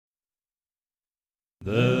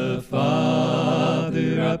The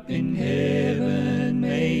Father up in heaven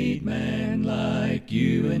made man like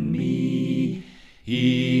you and me.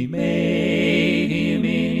 He made him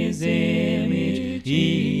in his image.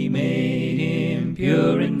 He made him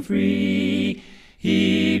pure and free.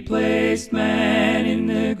 He placed man in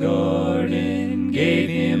the garden, gave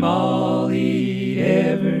him all he'd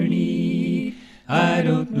ever need. I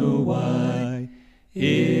don't know why,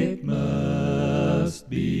 it must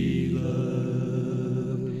be love.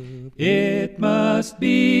 It must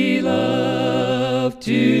be love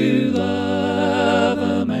to love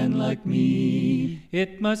a man like me.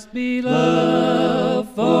 It must be love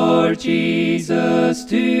for Jesus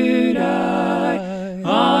to die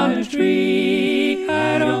on a tree.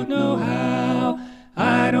 I don't know how,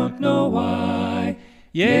 I don't know why,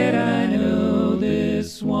 yet I know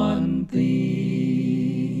this one thing: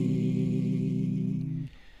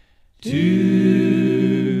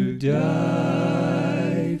 to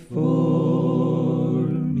die for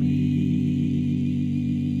me.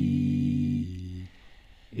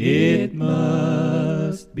 It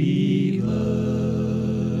must be love.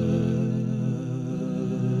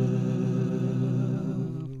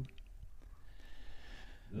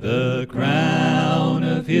 The crown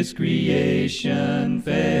of his creation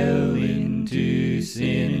fell into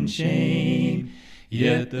sin and shame,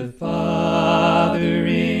 yet the Father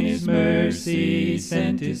in his mercy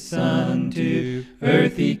sent his Son. To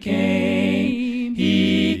earth he came.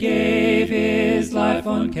 He gave his life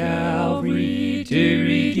on Calvary to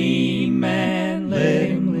redeem man. Let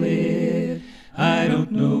him live. I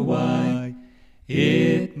don't know why,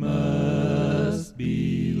 it must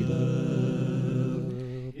be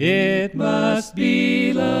love. It must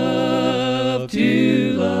be love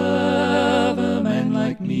to love a man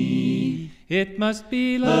like me. It must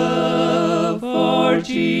be love for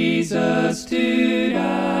Jesus to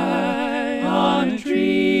die on a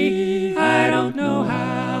tree. I don't know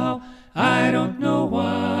how, I don't know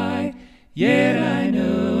why, yet I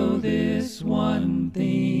know this one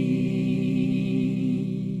thing: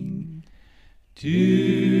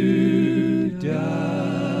 to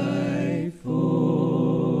die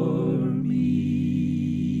for me.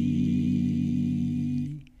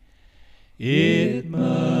 It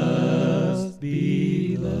must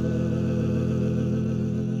be love.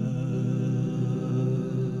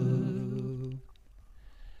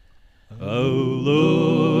 Oh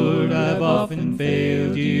Lord, I've often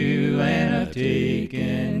failed you, and I've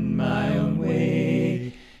taken my own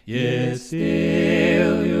way. Yet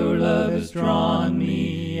still your love has drawn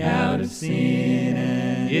me out of sin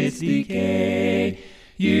and its decay.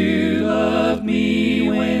 You loved me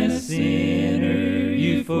when a sinner.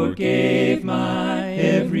 You forgave my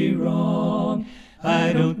every wrong.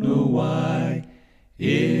 I don't know why,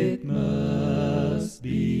 it must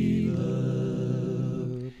be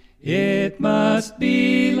love. It must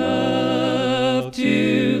be love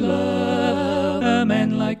to love a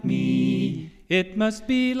man like me. It must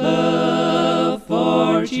be love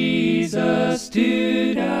for Jesus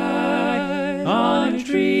to die on a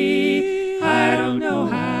tree. I don't know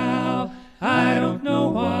how, I don't know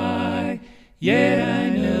why, yet I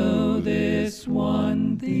know this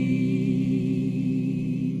one thing: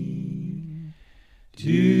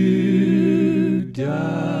 to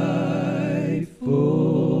die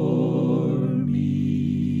for me.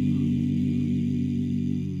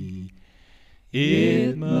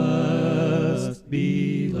 It must